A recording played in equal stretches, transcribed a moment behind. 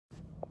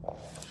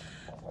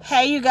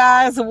Hey you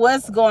guys,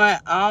 what's going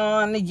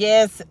on?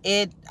 Yes,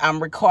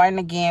 I'm recording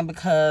again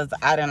because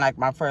I didn't like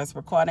my first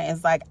recording.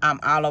 It's like I'm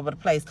all over the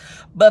place.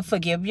 But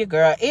forgive your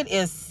girl. It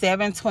is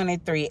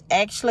 7:23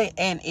 actually,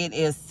 and it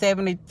is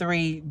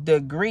 73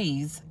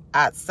 degrees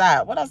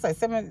outside. What did I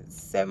say?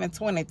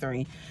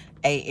 7:23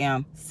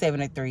 a.m.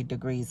 73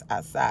 degrees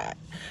outside.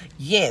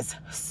 Yes.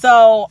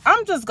 So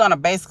I'm just gonna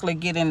basically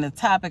get in the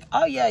topic.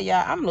 Oh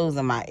yeah, I'm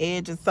losing my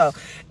edges. So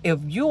if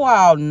you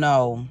all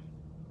know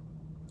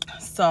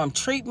some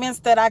treatments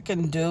that I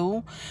can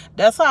do,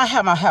 that's why I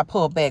have my hair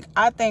pulled back.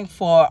 I think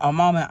for a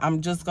moment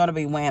I'm just gonna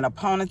be wearing a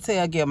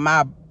ponytail, give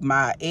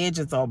my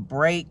edges a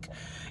break,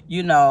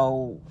 you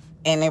know,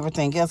 and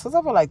everything else, because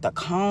I feel like the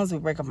combs be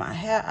breaking my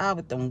hair out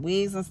with them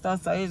wigs and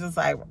stuff. So it's just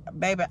like,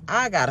 baby,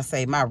 I gotta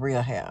save my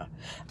real hair.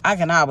 I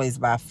can always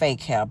buy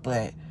fake hair,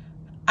 but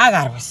I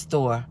gotta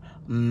restore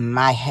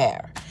my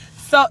hair.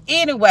 So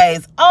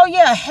anyways, oh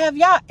yeah, have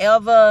y'all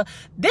ever,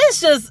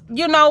 this just,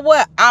 you know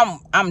what,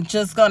 I'm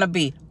just gonna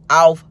be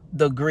off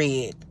the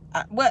grid.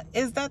 What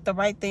is that the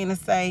right thing to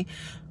say?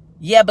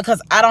 Yeah, because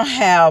I don't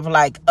have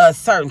like a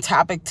certain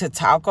topic to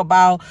talk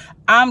about.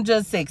 I'm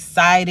just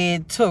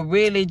excited to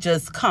really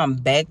just come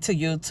back to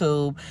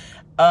YouTube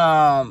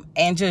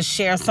and just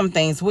share some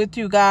things with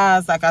you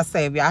guys. Like I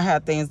say, if y'all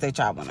have things that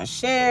y'all want to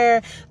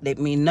share, let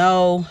me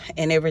know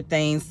and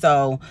everything.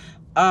 So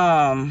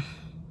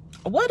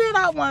what did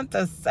I want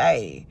to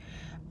say?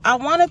 I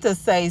wanted to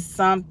say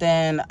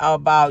something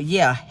about,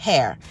 yeah,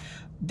 hair.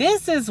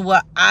 This is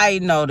what I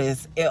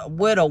noticed.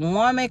 With a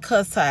woman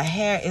cuts her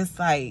hair, it's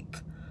like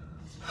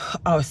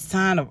a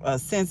sign of a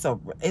sense of,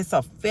 it's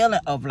a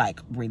feeling of like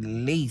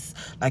release.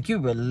 Like you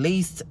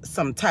released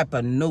some type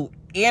of new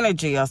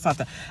energy or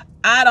something.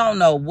 I don't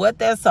know what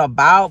that's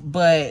about,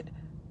 but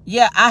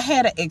yeah, I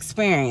had an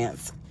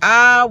experience.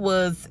 I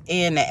was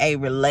in a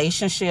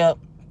relationship,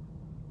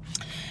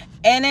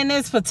 and in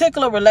this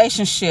particular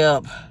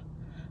relationship,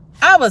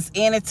 I was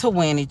in it to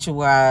win it, you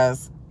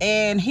guys.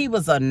 And he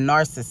was a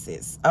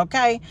narcissist,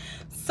 okay?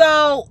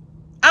 So,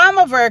 I'm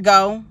a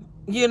Virgo.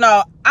 You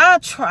know, I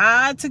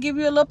try to give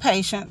you a little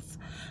patience.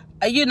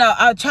 You know,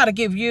 I try to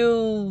give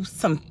you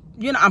some,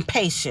 you know, I'm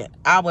patient.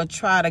 I would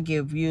try to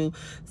give you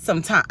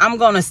some time. I'm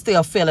going to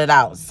still fill it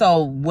out.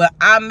 So, when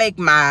I make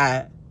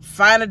my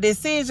final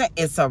decision,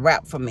 it's a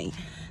wrap for me.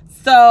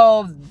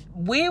 So,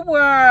 we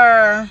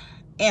were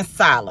in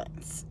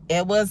silence.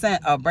 It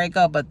wasn't a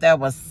breakup, but there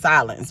was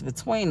silence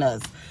between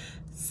us.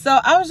 So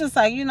I was just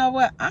like, you know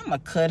what? I'm going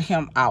to cut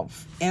him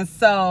off. And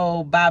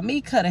so by me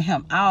cutting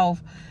him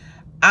off,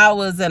 I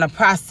was in a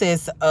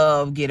process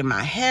of getting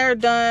my hair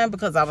done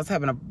because I was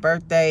having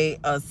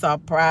a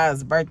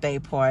surprise birthday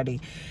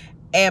party.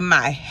 And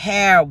my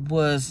hair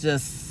was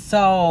just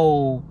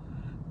so,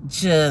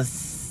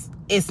 it's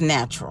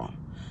natural.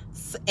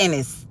 And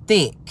it's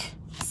thick.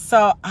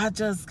 So I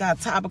just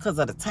got tired because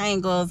of the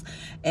tangles.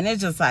 And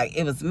it's just like,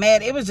 it was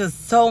mad. It was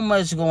just so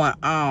much going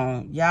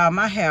on. Y'all,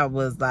 my hair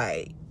was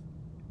like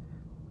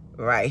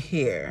right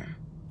here.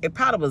 It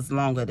probably was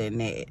longer than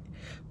that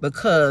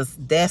because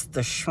that's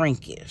the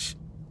shrinkage.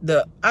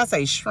 I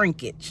say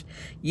shrinkage.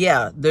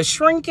 Yeah, the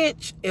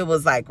shrinkage, it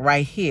was like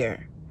right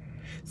here.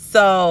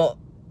 So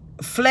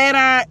flat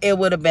iron, it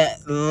would have been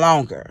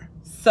longer.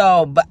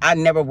 So, but I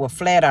never would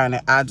flat iron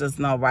it. I just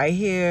know right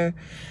here.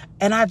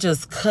 And I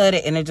just cut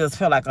it, and it just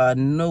felt like a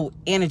new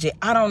energy.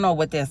 I don't know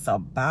what that's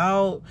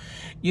about.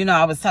 You know,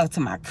 I was talking to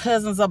my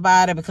cousins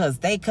about it because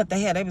they cut their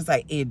hair. They was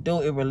like, it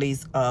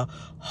released a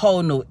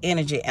whole new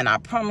energy. And I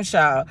promise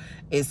y'all,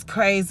 it's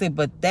crazy,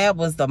 but that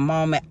was the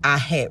moment I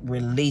had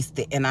released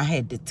it. And I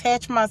had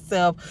detached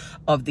myself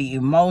of the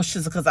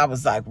emotions because I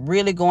was like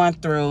really going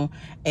through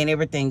and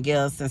everything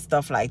else and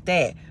stuff like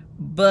that.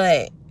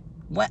 But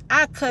when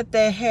I cut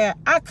that hair,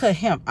 I cut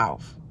him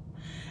off.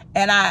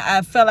 And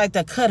I felt like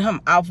to cut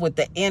him off with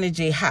the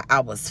energy how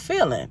I was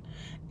feeling.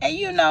 And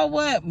you know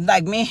what?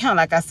 Like me and him,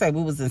 like I said,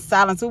 we was in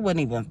silence. We wasn't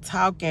even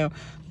talking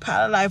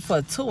probably like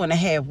for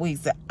 2.5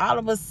 weeks. And all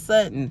of a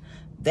sudden,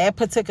 that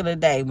particular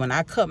day when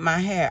I cut my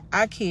hair,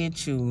 I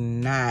kid you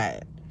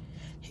not,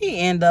 he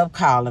ended up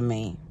calling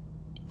me.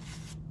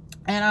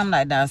 And I'm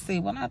like, now see,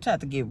 when I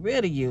tried to get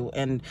rid of you,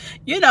 and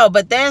you know,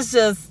 but that's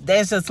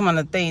just one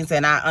of the things,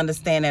 and I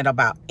understand that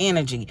about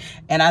energy.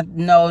 And I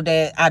know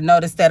that I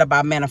noticed that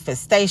about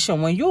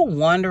manifestation. When you're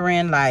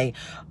wondering like,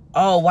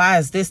 oh, why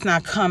is this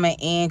not coming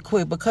in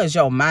quick? Because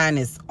your mind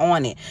is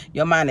on it.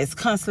 Your mind is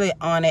constantly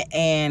on it,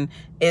 and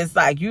it's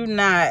like you're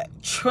not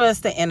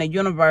trusting in the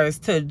universe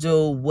to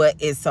do what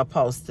it's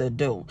supposed to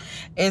do.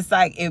 It's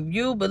like if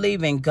you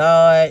believe in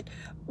God,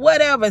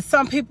 whatever,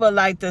 some people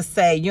like to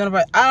say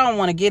universe. I don't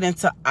want to get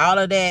into all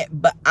of that,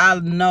 but I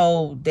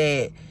know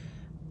that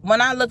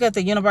when I look at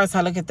the universe,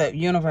 I look at the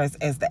universe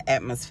as the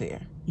atmosphere.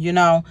 You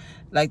know,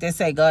 like they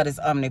say, God is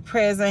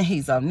omnipresent,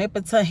 he's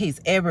omnipotent, he's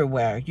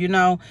everywhere. You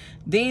know,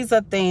 these are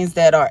things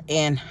that are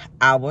in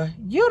our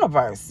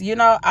universe, you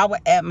know, our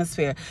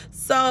atmosphere.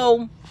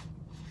 So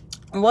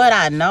what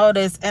I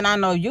noticed, and I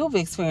know you've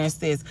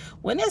experienced this,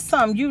 when it's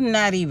something you're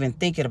not even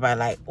thinking about,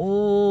 like,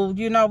 oh,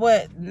 you know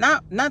what,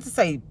 not to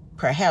say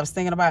perhaps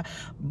thinking about,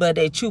 but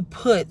that you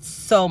put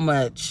so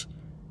much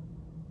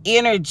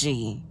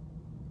energy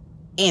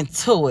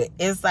into it.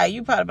 It's like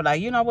you probably be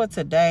like, you know what,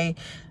 today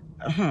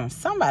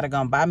somebody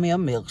gonna buy me a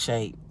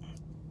milkshake,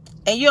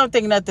 and you don't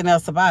think nothing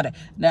else about it.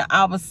 Now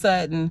all of a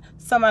sudden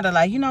somebody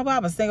like, you know what, I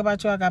was thinking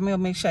about you, I got me a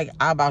milkshake,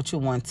 I bought you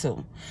one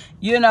too.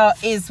 You know,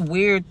 it's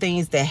weird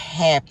things that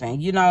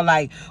happen. You know,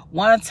 like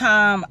one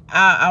time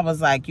I was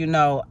like, you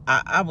know,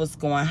 I was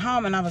going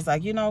home and I was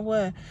like, you know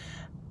what,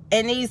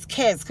 and these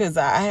cats, because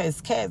I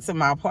had cats in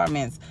my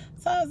apartments,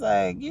 so I was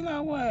like, you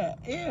know what,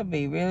 it would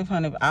be really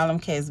funny if all them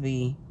cats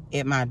be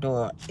at my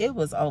door. It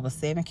was over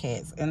 7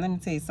 cats, and let me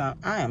tell you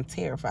something, I am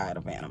terrified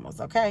of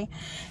animals, okay?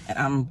 And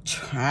I'm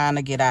trying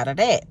to get out of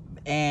that.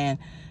 And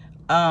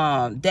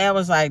Dad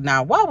was like,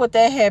 now why would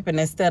that happen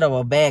instead of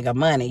a bag of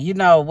money, you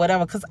know,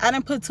 whatever, because I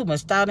didn't put too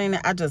much thought in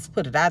it. I just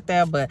put it out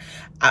there, but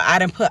I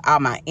didn't put all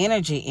my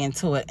energy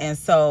into it. And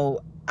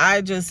so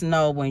I just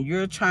know when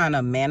you're trying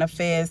to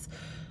manifest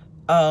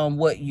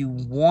what you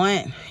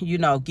want, you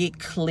know, get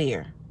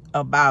clear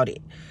about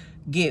it.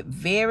 Get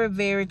very,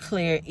 very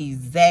clear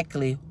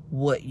exactly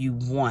what you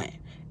want.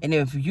 And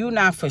if you're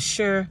not for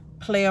sure,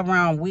 play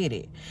around with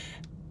it.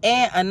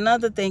 And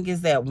another thing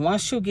is that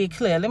once you get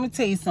clear, let me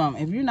tell you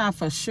something. If you're not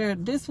for sure,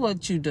 this is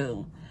what you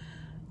do.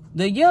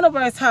 The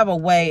universe have a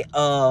way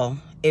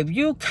of, if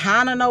you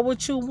kind of know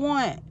what you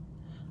want,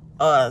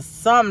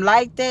 something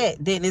like that,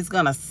 then it's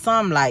going to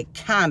some like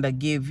kind of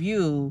give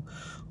you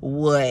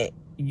what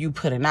you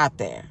putting out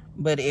there.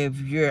 But if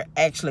you're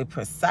actually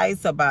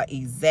precise about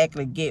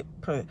exactly get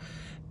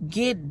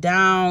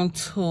down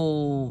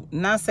to,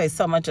 not say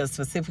so much of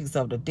specifics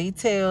of the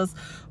details,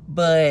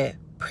 but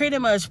pretty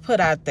much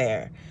put out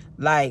there.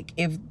 Like,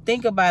 if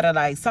think about it,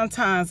 like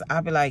sometimes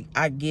I'll be like,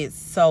 I get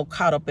so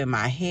caught up in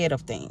my head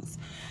of things,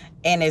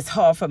 and it's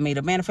hard for me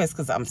to manifest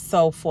because I'm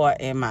so far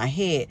in my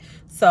head.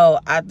 So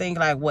I think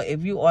like, well,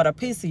 if you order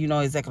pizza, you know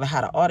exactly how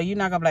to order. You're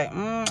not gonna be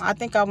like, I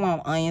think I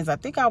want onions, I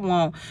think I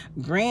want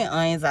green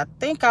onions, I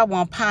think I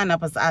want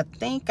pineapples, I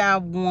think I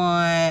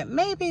want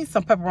maybe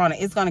some pepperoni.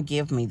 It's gonna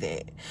give me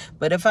that.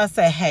 But if I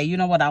say, hey, you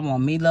know what, I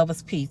want meat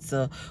lovers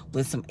pizza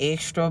with some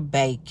extra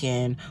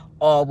bacon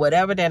or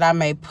whatever that I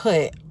may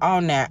put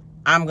on there,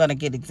 I'm gonna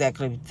get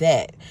exactly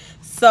that.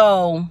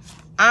 So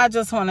I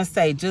just want to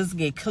say, just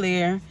get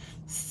clear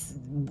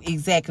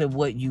exactly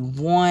what you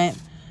want.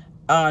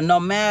 No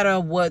matter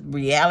what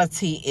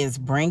reality is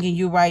bringing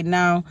you right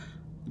now,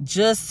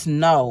 just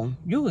know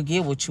you will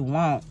get what you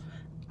want.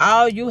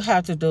 All you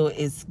have to do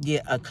is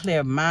get a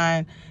clear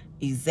mind,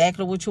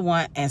 exactly what you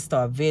want, and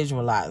start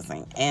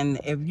visualizing. And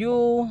if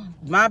you,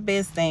 my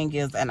best thing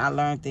is, and I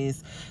learned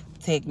this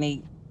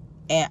technique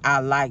and I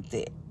liked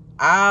it,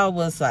 I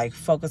was like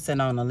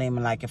focusing on the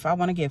lemon. Like if I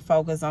want to get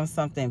focused on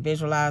something,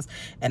 visualize,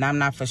 and I'm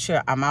not for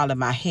sure, I'm all in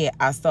my head,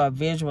 I start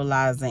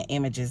visualizing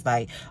images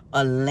like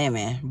a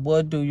lemon.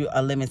 What do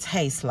a lemon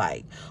taste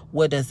like?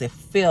 What does it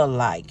feel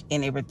like?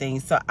 And everything.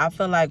 So I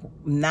feel like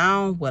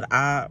now what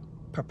I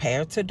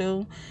prepared to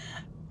do,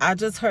 I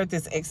just heard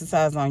this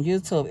exercise on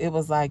YouTube. It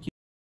was like,